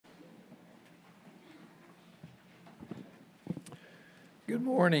Good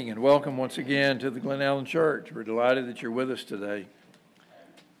morning and welcome once again to the Glen Allen Church. We're delighted that you're with us today.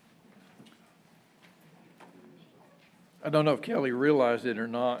 I don't know if Kelly realized it or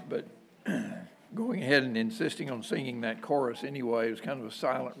not, but going ahead and insisting on singing that chorus anyway was kind of a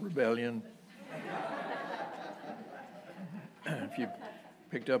silent rebellion. If you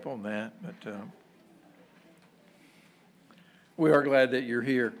picked up on that, but we are glad that you're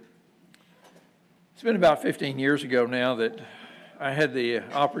here. It's been about 15 years ago now that I had the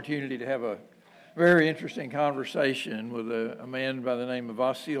opportunity to have a very interesting conversation with a man by the name of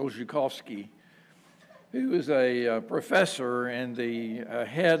Vasil Zhukovsky, who is a professor and the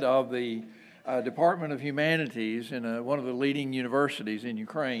head of the Department of Humanities in one of the leading universities in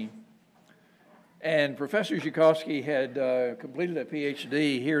Ukraine. And Professor Zhukovsky had completed a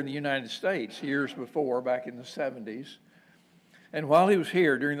PhD here in the United States years before, back in the 70s. And while he was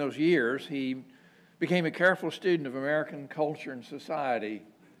here during those years, he became a careful student of American culture and society.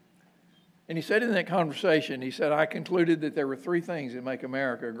 And he said in that conversation, he said, I concluded that there were three things that make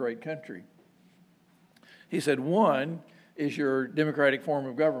America a great country. He said, one is your democratic form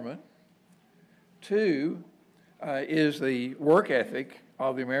of government. Two is the work ethic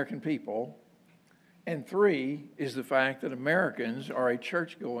of the American people. And three is the fact that Americans are a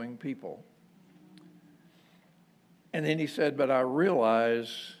church-going people. And then he said, but I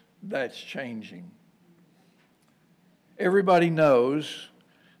realize that's changing. Everybody knows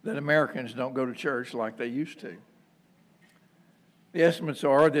that Americans don't go to church like they used to. The estimates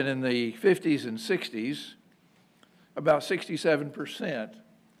are that in the 50s and 60s, about 67%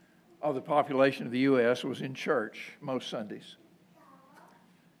 of the population of the U.S. was in church most Sundays.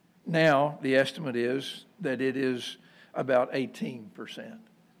 Now, the estimate is that it is about 18%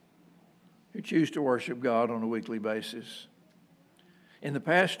 who choose to worship God on a weekly basis. In the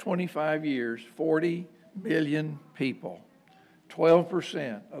past 25 years, 40 million people,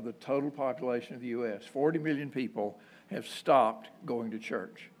 12% of the total population of the U.S., 40 million people have stopped going to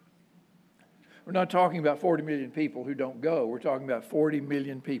church. We're not talking about 40 million people who don't go. We're talking about 40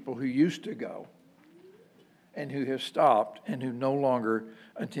 million people who used to go and who have stopped and who no longer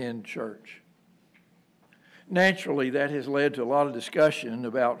attend church. Naturally, that has led to a lot of discussion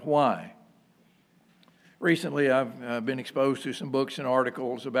about why. Recently, I've been exposed to some books and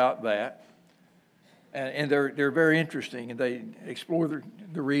articles about that. And they're very interesting, and they explore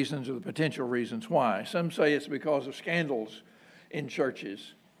the reasons or the potential reasons why. Some say it's because of scandals in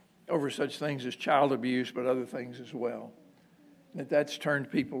churches over such things as child abuse, but other things as well. That's turned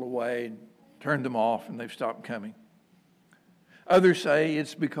people away and turned them off, and they've stopped coming. Others say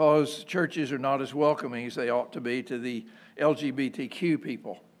it's because churches are not as welcoming as they ought to be to the LGBTQ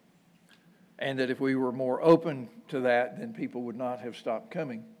people, and that if we were more open to that, then people would not have stopped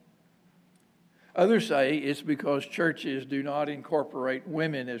coming. Others say it's because churches do not incorporate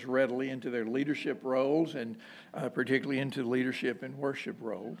women as readily into their leadership roles and particularly into leadership and worship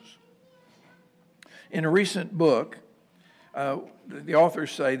roles. In a recent book, the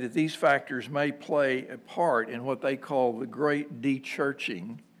authors say that these factors may play a part in what they call the great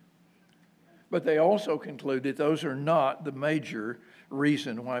de-churching, but they also conclude that those are not the major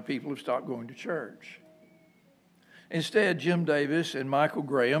reason why people have stopped going to church. Instead, Jim Davis and Michael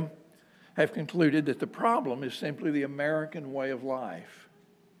Graham have concluded that the problem is simply the American way of life.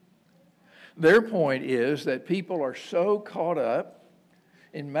 Their point is that people are so caught up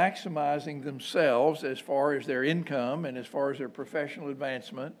in maximizing themselves as far as their income and as far as their professional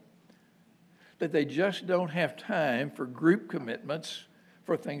advancement that they just don't have time for group commitments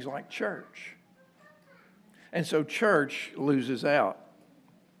for things like church. And so church loses out.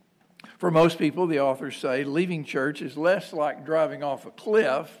 For most people, the authors say, leaving church is less like driving off a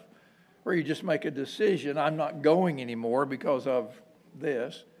cliff where you just make a decision, I'm not going anymore because of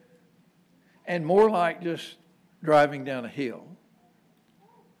this, and more like just driving down a hill,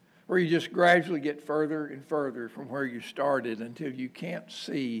 where you just gradually get further and further from where you started until you can't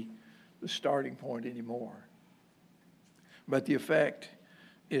see the starting point anymore. But the effect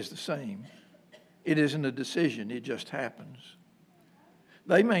is the same. It isn't a decision, it just happens.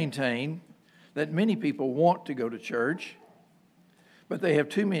 They maintain that many people want to go to church, but they have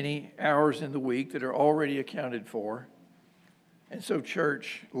too many hours in the week that are already accounted for, and so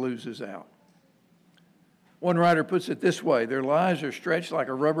church loses out. One writer puts it this way, their lives are stretched like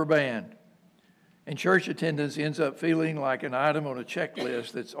a rubber band, and church attendance ends up feeling like an item on a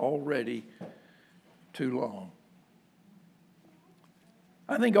checklist that's already too long.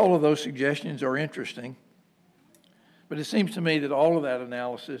 I think all of those suggestions are interesting, but it seems to me that all of that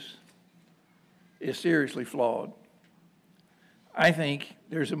analysis is seriously flawed. I think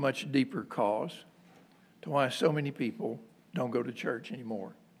there's a much deeper cause to why so many people don't go to church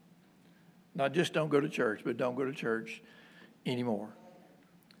anymore. Not just don't go to church, but don't go to church anymore.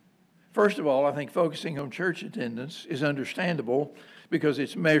 First of all, I think focusing on church attendance is understandable because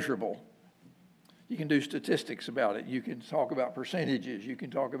it's measurable. You can do statistics about it. You can talk about percentages. You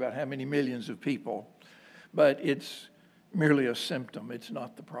can talk about how many millions of people. But it's merely a symptom. It's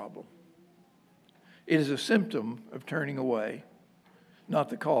not the problem. It is a symptom of turning away, not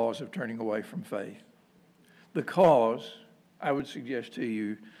the cause of turning away from faith. The cause, I would suggest to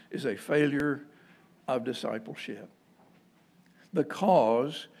you, is a failure of discipleship. The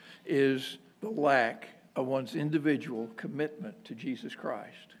cause is the lack of one's individual commitment to Jesus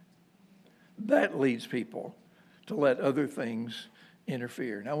Christ. That leads people to let other things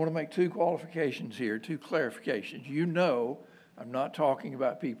interfere. Now, I want to make two qualifications here, two clarifications. You know I'm not talking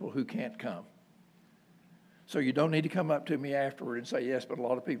about people who can't come. So you don't need to come up to me afterward and say, yes, but a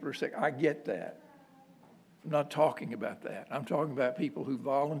lot of people are sick. I get that. I'm not talking about that. I'm talking about people who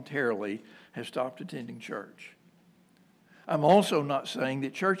voluntarily have stopped attending church. I'm also not saying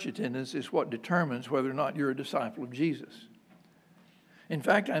that church attendance is what determines whether or not you're a disciple of Jesus. In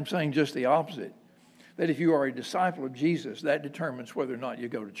fact, I'm saying just the opposite, that if you are a disciple of Jesus, that determines whether or not you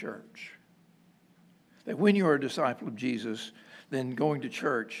go to church. That when you are a disciple of Jesus, then going to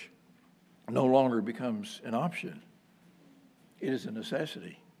church no longer becomes an option. It is a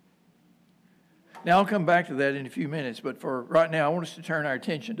necessity. Now, I'll come back to that in a few minutes, but for right now, I want us to turn our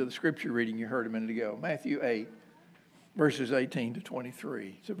attention to the scripture reading you heard a minute ago, Matthew 8, verses 18 to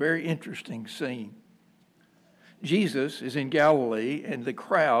 23. It's a very interesting scene. Jesus is in Galilee, and the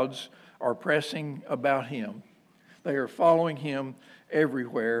crowds are pressing about him. They are following him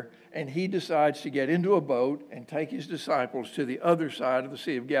everywhere, and he decides to get into a boat and take his disciples to the other side of the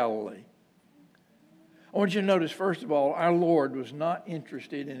Sea of Galilee. I want you to notice, first of all, our Lord was not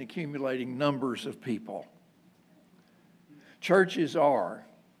interested in accumulating numbers of people. Churches are.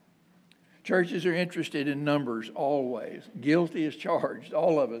 Churches are interested in numbers always. Guilty as charged.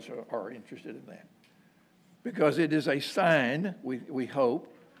 All of us are interested in that. Because it is a sign, we hope,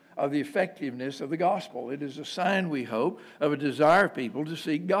 of the effectiveness of the gospel. It is a sign, we hope, of a desire of people to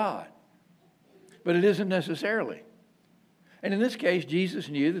seek God. But it isn't necessarily. And in this case, Jesus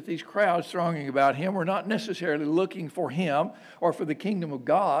knew that these crowds thronging about him were not necessarily looking for him or for the kingdom of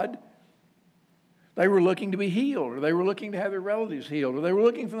God. They were looking to be healed, or they were looking to have their relatives healed, or they were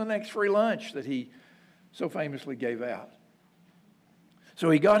looking for the next free lunch that he so famously gave out. So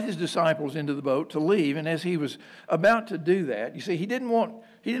he got his disciples into the boat to leave, and as he was about to do that, you see, he didn't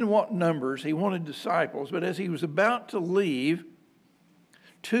want numbers, he wanted disciples, but as he was about to leave,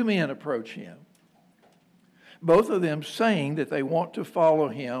 two men approach him. Both of them saying that they want to follow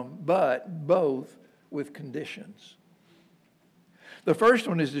him, but both with conditions. The first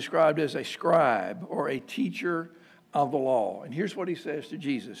one is described as a scribe or a teacher of the law. And here's what he says to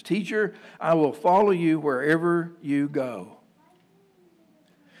Jesus. Teacher, I will follow you wherever you go.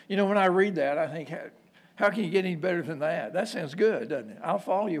 You know, when I read that, I think, how can you get any better than that? That sounds good, doesn't it? I'll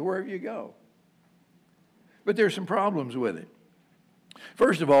follow you wherever you go. But there's some problems with it.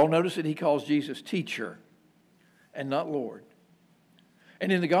 First of all, notice that he calls Jesus teacher and not Lord.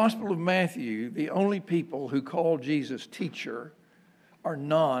 And in the Gospel of Matthew, the only people who call Jesus teacher are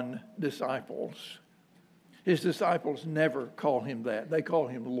non-disciples. His disciples never call him that. They call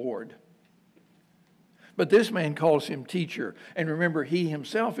him Lord. But this man calls him teacher. And remember, he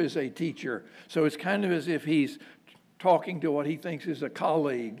himself is a teacher. So it's kind of as if he's talking to what he thinks is a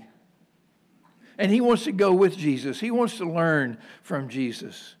colleague. And he wants to go with Jesus. He wants to learn from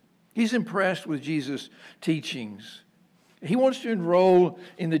Jesus. He's impressed with Jesus' teachings. He wants to enroll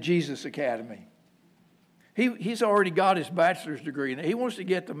in the Jesus Academy. He's already got his bachelor's degree, and he wants to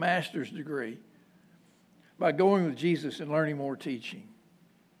get the master's degree by going with Jesus and learning more teaching.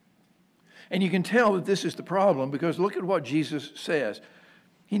 And you can tell that this is the problem because look at what Jesus says.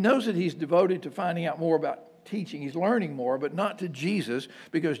 He knows that he's devoted to finding out more about teaching. He's learning more, but not to Jesus,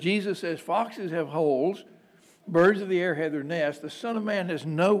 because Jesus says foxes have holes, birds of the air have their nests, the Son of Man has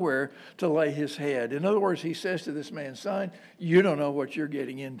nowhere to lay his head. In other words, he says to this man, son, you don't know what you're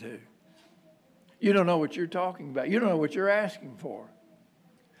getting into. You don't know what you're talking about. You don't know what you're asking for.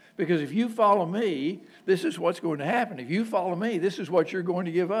 Because if you follow me, this is what's going to happen. If you follow me, this is what you're going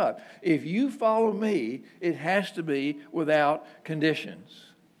to give up. If you follow me, it has to be without conditions.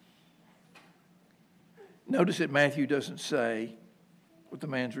 Notice that Matthew doesn't say what the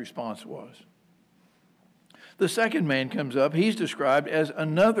man's response was. The second man comes up. He's described as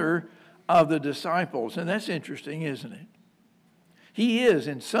another of the disciples. And that's interesting, isn't it? He is,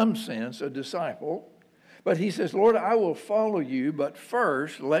 in some sense, a disciple, But he says, Lord, I will follow you, but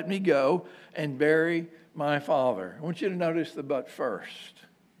first let me go and bury my father. I want you to notice the but first.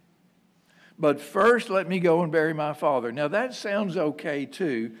 But first let me go and bury my father. Now that sounds okay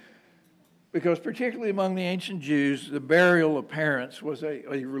too, because particularly among the ancient Jews, the burial of parents was a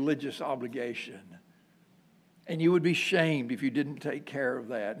religious obligation. And you would be shamed if you didn't take care of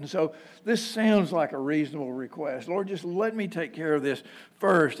that. And so this sounds like a reasonable request. Lord, just let me take care of this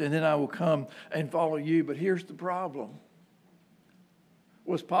first, and then I will come and follow you. But here's the problem.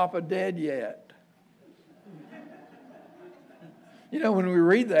 Was Papa dead yet? You know, when we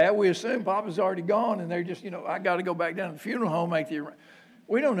read that, we assume Papa's already gone, and they're just, I got to go back down to the funeral home,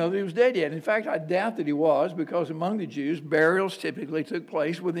 We don't know that he was dead yet. In fact, I doubt that he was, because among the Jews, burials typically took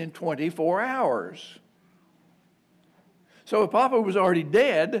place within 24 hours. So if Papa was already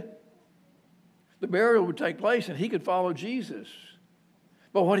dead, the burial would take place and he could follow Jesus.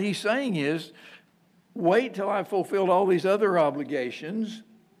 But what he's saying is, wait till I've fulfilled all these other obligations.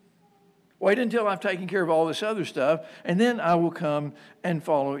 Wait until I've taken care of all this other stuff, and then I will come and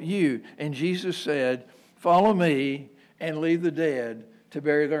follow you. And Jesus said, follow me and leave the dead to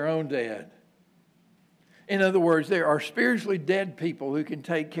bury their own dead. In other words, there are spiritually dead people who can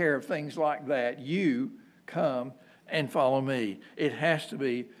take care of things like that. You come and follow me. It has to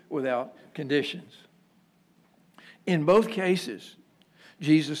be without conditions. In both cases,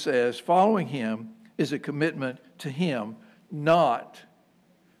 Jesus says following him is a commitment to him, not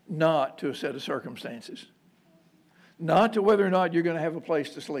to a set of circumstances. Not to whether or not you're going to have a place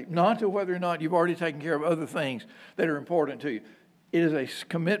to sleep. Not to whether or not you've already taken care of other things that are important to you. It is a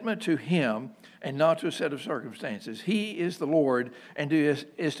commitment to him and not to a set of circumstances. He is the Lord and is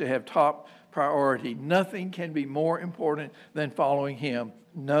to have top priority. Nothing can be more important than following him.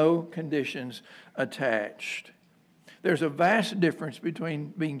 No conditions attached. There's a vast difference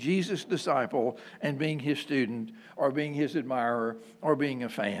between being Jesus' disciple and being his student, or being his admirer, or being a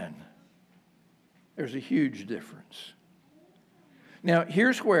fan. There's a huge difference. Now,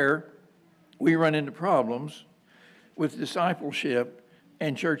 here's where we run into problems with discipleship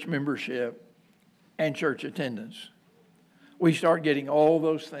and church membership and church attendance. We start getting all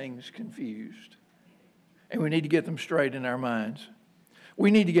those things confused. And we need to get them straight in our minds.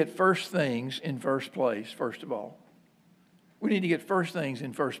 We need to get first things in first place, first of all. We need to get first things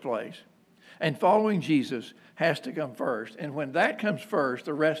in first place. And following Jesus has to come first. And when that comes first,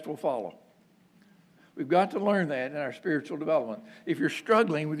 the rest will follow. We've got to learn that in our spiritual development. If you're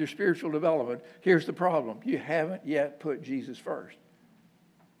struggling with your spiritual development, here's the problem. You haven't yet put Jesus first.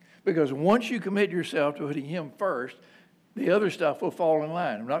 Because once you commit yourself to putting him first, the other stuff will fall in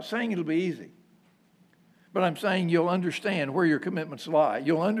line. I'm not saying it'll be easy. But I'm saying you'll understand where your commitments lie.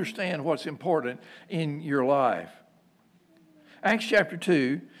 You'll understand what's important in your life. Acts chapter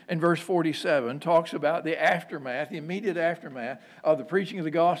 2 and verse 47 talks about the aftermath, the immediate aftermath of the preaching of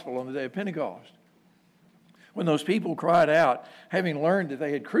the gospel on the day of Pentecost. When those people cried out, having learned that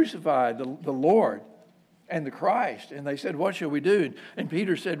they had crucified the Lord and the Christ, and they said, what shall we do? And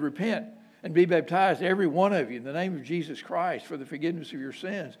Peter said, repent and be baptized, every one of you, in the name of Jesus Christ for the forgiveness of your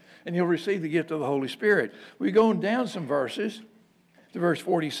sins, and you'll receive the gift of the Holy Spirit. We're going down some verses to verse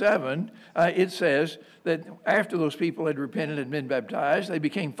 47. It says that after those people had repented and been baptized, they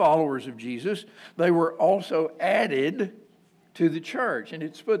became followers of Jesus. They were also added to the church. And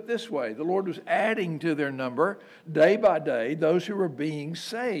it's put this way: the Lord was adding to their number day by day those who were being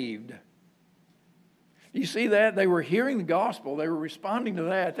saved. You see that? They were hearing the gospel. They were responding to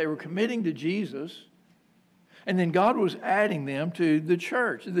that. They were committing to Jesus. And then God was adding them to the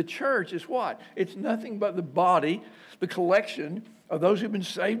church. The church is what? It's nothing but the body, the collection of those who've been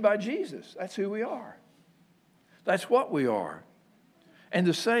saved by Jesus. That's who we are. That's what we are. And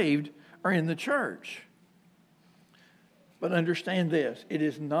the saved are in the church. But understand this, it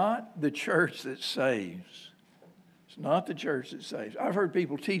is not the church that saves. It's not the church that saves. I've heard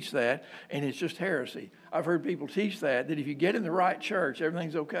people teach that, and it's just heresy. I've heard people teach that if you get in the right church,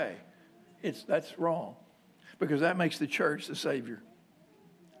 everything's okay. That's wrong, because that makes the church the Savior.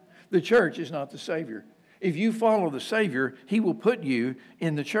 The church is not the Savior. If you follow the Savior, he will put you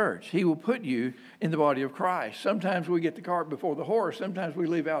in the church. He will put you in the body of Christ. Sometimes we get the cart before the horse. Sometimes we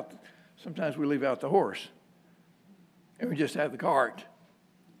leave out the horse, and we just have the cart.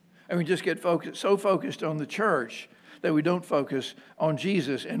 And we just get so focused on the church that we don't focus on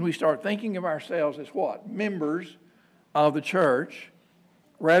Jesus. And we start thinking of ourselves as what? Members of the church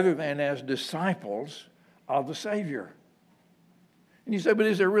rather than as disciples of the Savior. And you say, but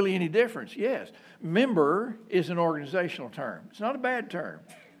is there really any difference? Yes. Member is an organizational term. It's not a bad term,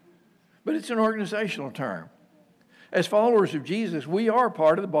 but it's an organizational term. As followers of Jesus, we are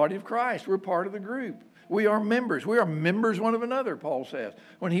part of the body of Christ. We're part of the group. We are members. We are members one of another, Paul says.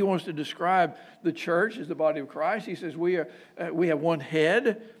 When he wants to describe the church as the body of Christ, he says we have one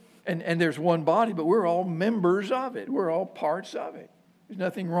head and there's one body, but we're all members of it. We're all parts of it. There's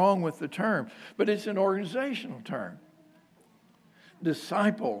nothing wrong with the term, but it's an organizational term.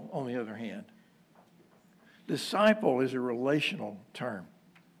 Disciple, on the other hand. Disciple is a relational term.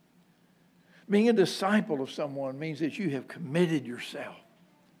 Being a disciple of someone means that you have committed yourself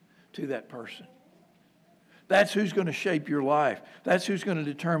to that person. That's who's going to shape your life. That's who's going to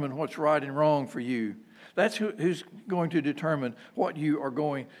determine what's right and wrong for you. That's who's going to determine what you are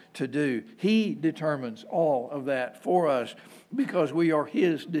going to do. He determines all of that for us because we are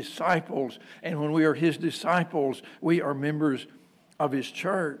His disciples. And when we are His disciples, we are members of His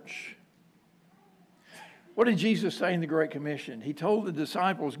church. What did Jesus say in the Great Commission? He told the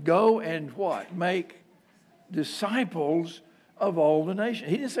disciples, go and what? Make disciples of all the nations.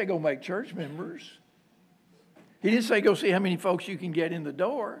 He didn't say go make church members. He didn't say go see how many folks you can get in the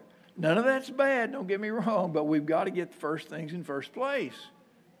door. None of that's bad, don't get me wrong, but we've got to get the first things in first place.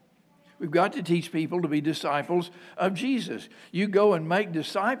 We've got to teach people to be disciples of Jesus. You go and make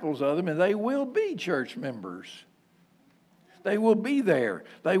disciples of them, and they will be church members. They will be there.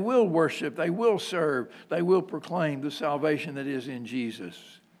 They will worship. They will serve. They will proclaim the salvation that is in Jesus.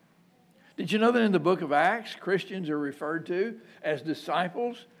 Did you know that in the book of Acts, Christians are referred to as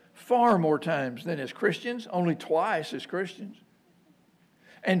disciples far more times than as Christians, only twice as Christians,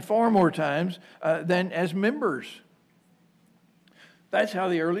 and far more times than as members? That's how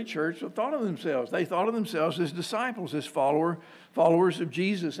the early church thought of themselves. They thought of themselves as disciples, as followers of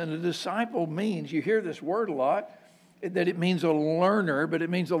Jesus. And a disciple means, you hear this word a lot, that it means a learner, but it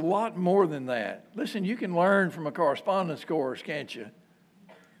means a lot more than that. Listen, you can learn from a correspondence course, can't you?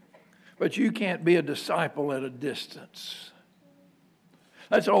 But you can't be a disciple at a distance.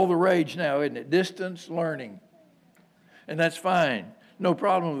 That's all the rage now, isn't it? Distance learning. And that's fine. No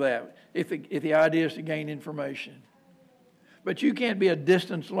problem with that if the idea is to gain information. But you can't be a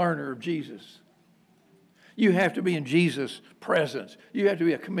distance learner of Jesus. You have to be in Jesus' presence. You have to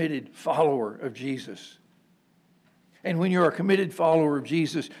be a committed follower of Jesus. And when you're a committed follower of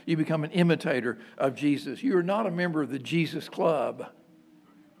Jesus, you become an imitator of Jesus. You are not a member of the Jesus Club.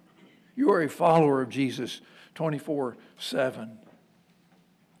 You are a follower of Jesus 24/7.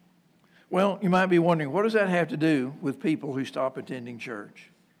 Well, you might be wondering, what does that have to do with people who stop attending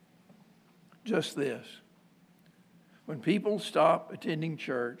church? Just this. When people stop attending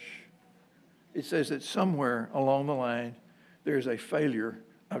church, it says that somewhere along the line, there's a failure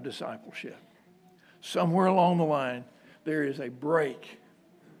of discipleship. Somewhere along the line, there is a break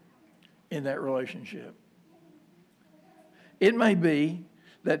in that relationship. It may be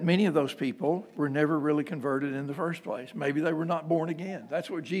that many of those people were never really converted in the first place. Maybe they were not born again. That's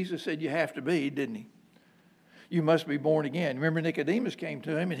what Jesus said you have to be, didn't He? You must be born again. Remember, Nicodemus came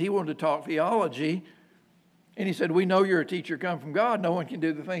to Him and he wanted to talk theology. And he said, we know you're a teacher come from God. No one can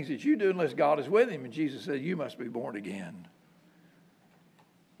do the things that you do unless God is with him. And Jesus said, you must be born again.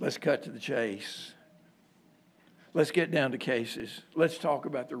 Let's cut to the chase. Let's get down to cases. Let's talk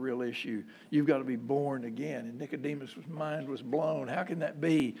about the real issue. You've got to be born again. And Nicodemus' mind was blown. How can that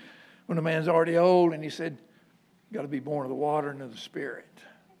be when a man's already old? And he said, you've got to be born of the water and of the Spirit.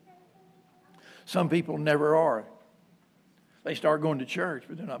 Some people never are. They start going to church,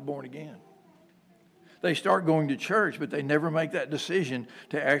 but they're not born again. They start going to church, but they never make that decision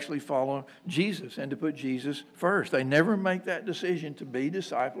to actually follow Jesus and to put Jesus first. They never make that decision to be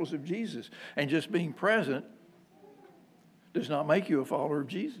disciples of Jesus. And just being present does not make you a follower of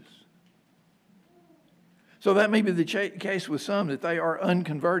Jesus. So that may be the case with some, that they are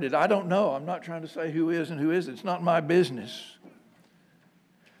unconverted. I don't know. I'm not trying to say who is and who isn't. It's not my business.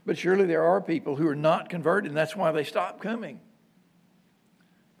 But surely there are people who are not converted, and that's why they stopped coming.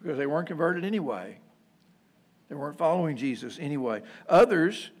 Because they weren't converted anyway. They weren't following Jesus anyway.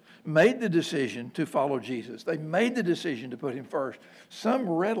 Others made the decision to follow Jesus. They made the decision to put Him first. Some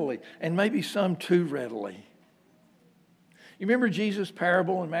readily, and maybe some too readily. You remember Jesus'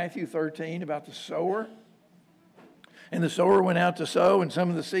 parable in Matthew 13 about the sower? And the sower went out to sow, and some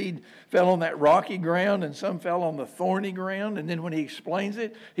of the seed fell on that rocky ground, and some fell on the thorny ground. And then when he explains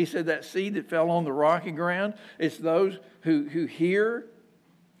it, he said that seed that fell on the rocky ground, it's those who hear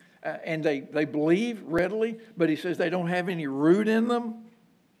and they believe readily, but he says they don't have any root in them.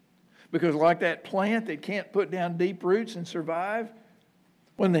 Because like that plant that can't put down deep roots and survive,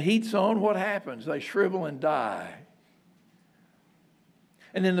 when the heat's on, what happens? They shrivel and die.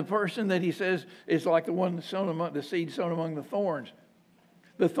 And then the person that he says is like the one sown among the seed sown among the thorns.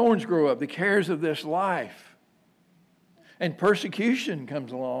 The thorns grow up, the cares of this life. And persecution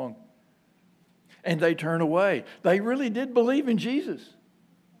comes along. and they turn away. They really did believe in Jesus.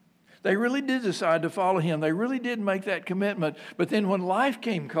 They really did decide to follow him. They really did make that commitment. But then when life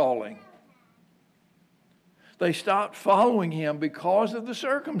came calling, they stopped following him because of the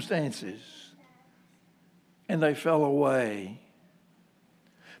circumstances, and they fell away.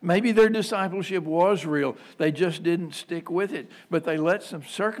 Maybe their discipleship was real. They just didn't stick with it, but they let some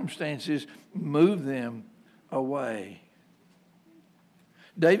circumstances move them away.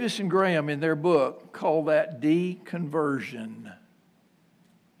 Davis and Graham, in their book, call that deconversion.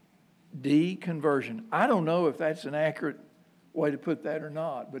 Deconversion. I don't know if that's an accurate way to put that or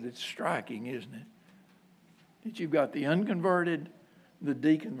not, but it's striking, isn't it? That you've got the unconverted, the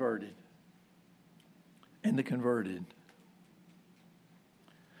deconverted, and the converted.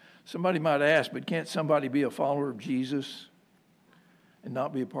 Somebody might ask, but can't somebody be a follower of Jesus and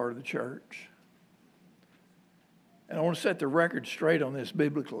not be a part of the church? And I want to set the record straight on this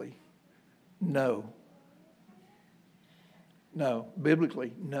biblically. No. No.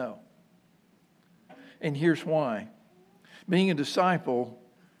 Biblically, no. And here's why. Being a disciple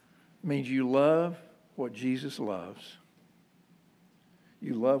means you love what Jesus loves.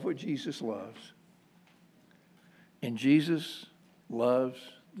 You love what Jesus loves. And Jesus loves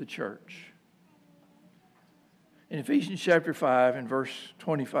the church. In Ephesians chapter 5 and verse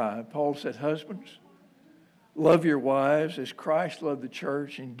 25, Paul said, "Husbands, love your wives as Christ loved the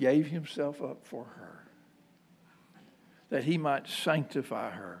church and gave himself up for her, that he might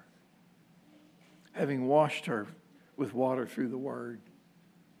sanctify her, having washed her with water through the word,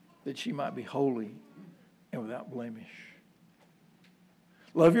 that she might be holy and without blemish."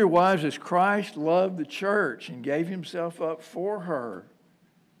 Love your wives as Christ loved the church and gave himself up for her.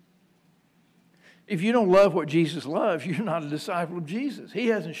 If you don't love what Jesus loves, you're not a disciple of Jesus. He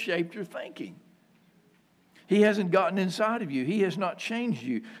hasn't shaped your thinking. He hasn't gotten inside of you. He has not changed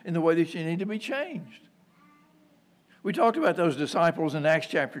you in the way that you need to be changed. We talked about those disciples in Acts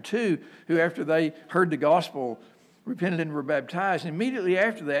chapter 2 who, after they heard the gospel, repented and were baptized. And immediately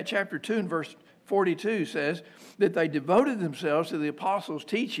after that, chapter 2 and verse 42 says that they devoted themselves to the apostles'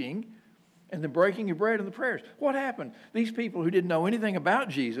 teaching and the breaking of bread and the prayers. What happened? These people who didn't know anything about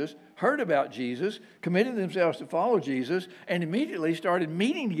Jesus heard about Jesus, committed themselves to follow Jesus, and immediately started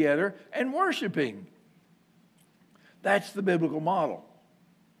meeting together and worshiping. That's the biblical model.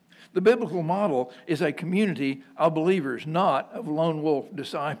 The biblical model is a community of believers, not of lone wolf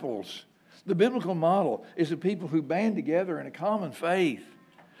disciples. The biblical model is of people who band together in a common faith,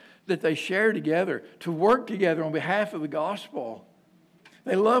 that they share together, to work together on behalf of the gospel.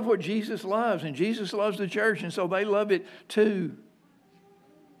 They love what Jesus loves, and Jesus loves the church, and so they love it too.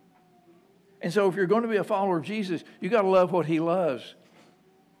 And so if you're going to be a follower of Jesus, you've got to love what he loves.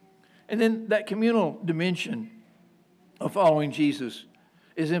 And then that communal dimension of following Jesus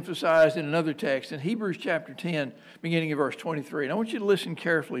is emphasized in another text in Hebrews chapter 10, beginning in verse 23. And I want you to listen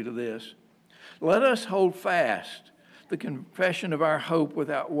carefully to this. "Let us hold fast the confession of our hope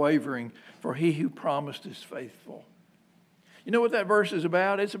without wavering, for he who promised is faithful." You know what that verse is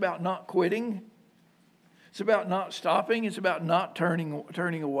about? It's about not quitting. It's about not stopping. It's about not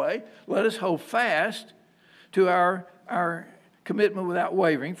turning away. Let us hold fast to our commitment without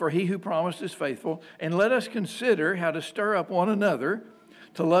wavering, for he who promised is faithful. And let us consider how to stir up one another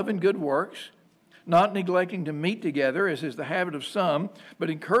to love and good works, not neglecting to meet together, as is the habit of some, but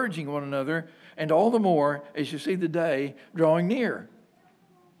encouraging one another, and all the more as you see the day drawing near.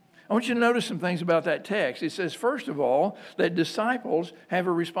 I want you to notice some things about that text. It says, first of all, that disciples have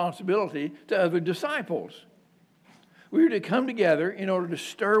a responsibility to other disciples. We are to come together in order to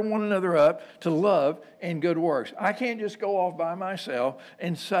stir one another up to love and good works. I can't just go off by myself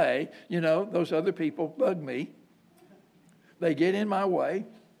and say, those other people bug me. They get in my way.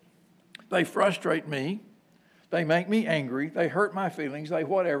 They frustrate me. They make me angry. They hurt my feelings. They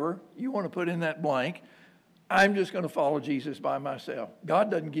whatever you want to put in that blank. I'm just going to follow Jesus by myself.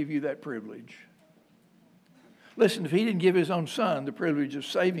 God doesn't give you that privilege. Listen, if he didn't give his own son the privilege of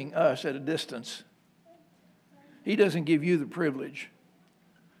saving us at a distance, he doesn't give you the privilege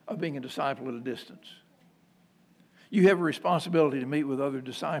of being a disciple at a distance. You have a responsibility to meet with other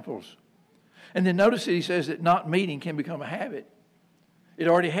disciples. And then notice that he says that not meeting can become a habit. It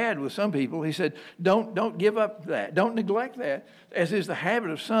already had with some people. He said, don't give up that. Don't neglect that, as is the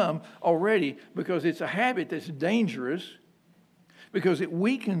habit of some already, because it's a habit that's dangerous, because it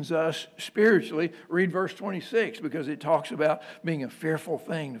weakens us spiritually. Read verse 26, because it talks about being a fearful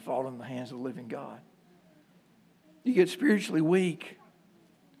thing to fall in the hands of the living God. You get spiritually weak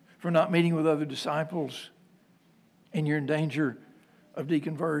for not meeting with other disciples, and you're in danger of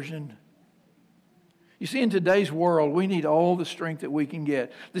deconversion. You see, in today's world, we need all the strength that we can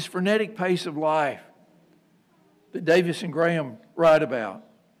get. This frenetic pace of life that Davis and Graham write about.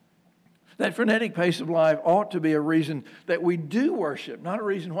 That frenetic pace of life ought to be a reason that we do worship, not a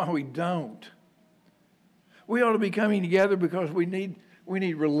reason why we don't. We ought to be coming together because we need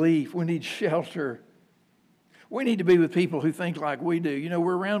relief. We need shelter. We need to be with people who think like we do. You know,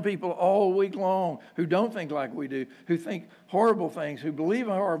 we're around people all week long who don't think like we do, who think horrible things, who believe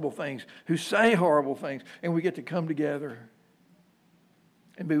horrible things, who say horrible things, and we get to come together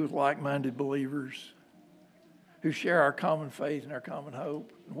and be with like-minded believers who share our common faith and our common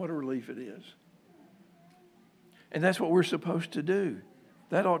hope. And what a relief it is. And that's what we're supposed to do.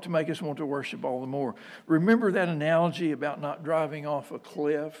 That ought to make us want to worship all the more. Remember that analogy about not driving off a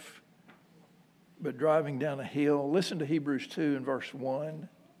cliff, but driving down a hill? Listen to Hebrews 2 and verse 1.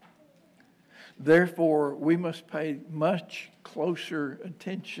 Therefore, we must pay much closer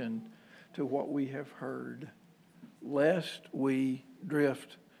attention to what we have heard, lest we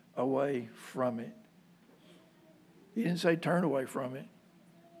drift away from it. He didn't say turn away from it.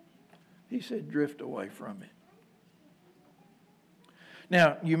 He said drift away from it.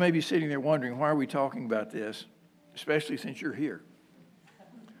 Now, you may be sitting there wondering, why are we talking about this, especially since you're here?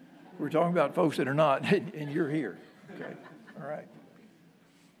 We're talking about folks that are not, and you're here. Okay, all right.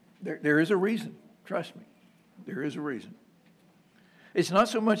 There is a reason. Trust me. There is a reason. It's not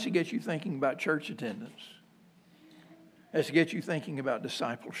so much to get you thinking about church attendance as to get you thinking about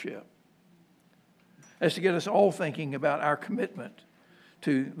discipleship, as to get us all thinking about our commitment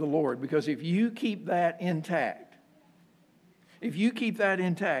to the Lord. Because if you keep that intact,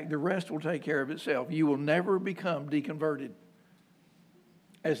 the rest will take care of itself. You will never become deconverted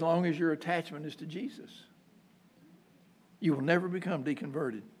as long as your attachment is to Jesus. You will never become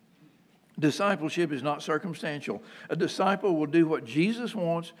deconverted. Discipleship is not circumstantial. A disciple will do what Jesus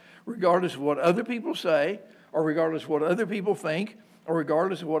wants, regardless of what other people say, or regardless of what other people think, or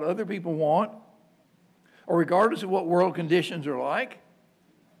regardless of what other people want, or regardless of what world conditions are like,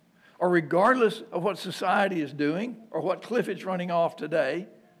 or regardless of what society is doing, or what cliff it's running off today,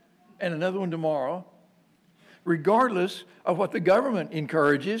 and another one tomorrow, regardless of what the government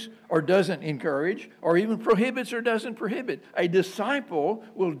encourages or doesn't encourage, or even prohibits or doesn't prohibit. A disciple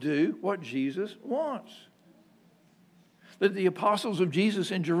will do what Jesus wants. That the apostles of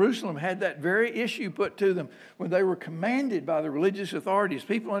Jesus in Jerusalem had that very issue put to them when they were commanded by the religious authorities,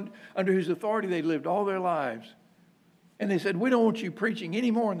 people under whose authority they lived all their lives. And they said, we don't want you preaching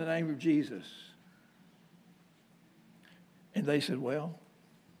any more in the name of Jesus. And they said, well,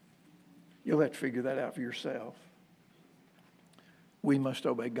 you'll have to figure that out for yourself. We must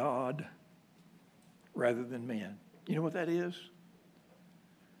obey God rather than men. You know what that is?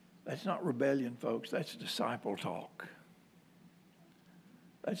 That's not rebellion, folks. That's disciple talk.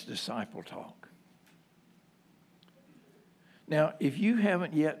 That's disciple talk. Now, if you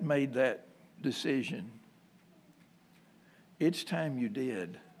haven't yet made that decision, it's time you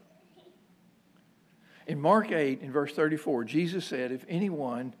did. In Mark 8, in verse 34, Jesus said, if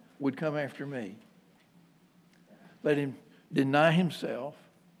anyone would come after me, let him deny himself,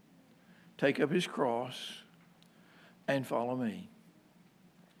 take up his cross, and follow me.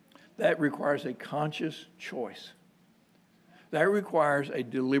 That requires a conscious choice. That requires a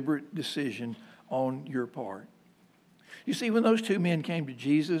deliberate decision on your part. You see, when those two men came to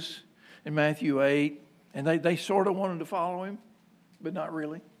Jesus in Matthew 8, and they sort of wanted to follow him, but not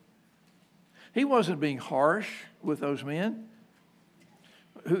really. He wasn't being harsh with those men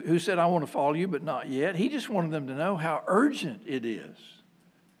who said, I want to follow you, but not yet. He just wanted them to know how urgent it is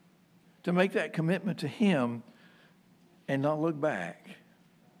to make that commitment to him and not look back.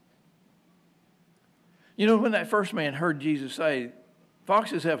 You know, when that first man heard Jesus say,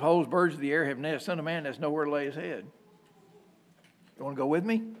 foxes have holes, birds of the air have nests, Son of Man has nowhere to lay his head. You want to go with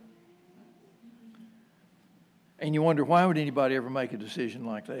me? And you wonder, why would anybody ever make a decision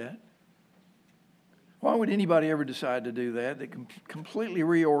like that? Why would anybody ever decide to do that completely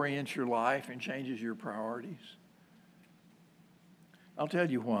reorients your life and changes your priorities? I'll tell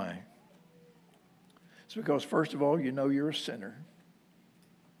you why. It's because, first of all, you know you're a sinner.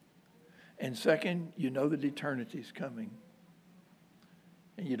 And second, you know that eternity's coming.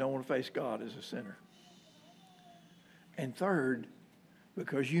 And you don't want to face God as a sinner. And third,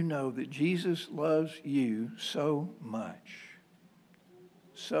 because you know that Jesus loves you so much,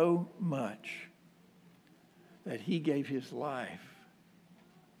 that he gave his life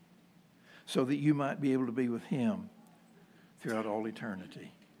so that you might be able to be with him throughout all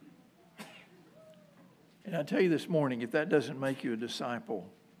eternity. And I tell you this morning, if that doesn't make you a disciple,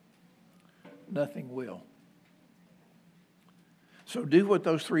 nothing will. So do what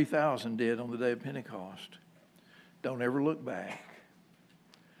those 3,000 did on the day of Pentecost. Don't ever look back.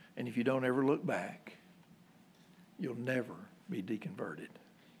 And if you don't ever look back, you'll never be deconverted.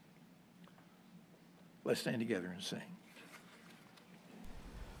 Let's stand together and sing.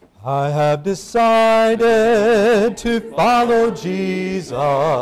 I have decided to follow Jesus.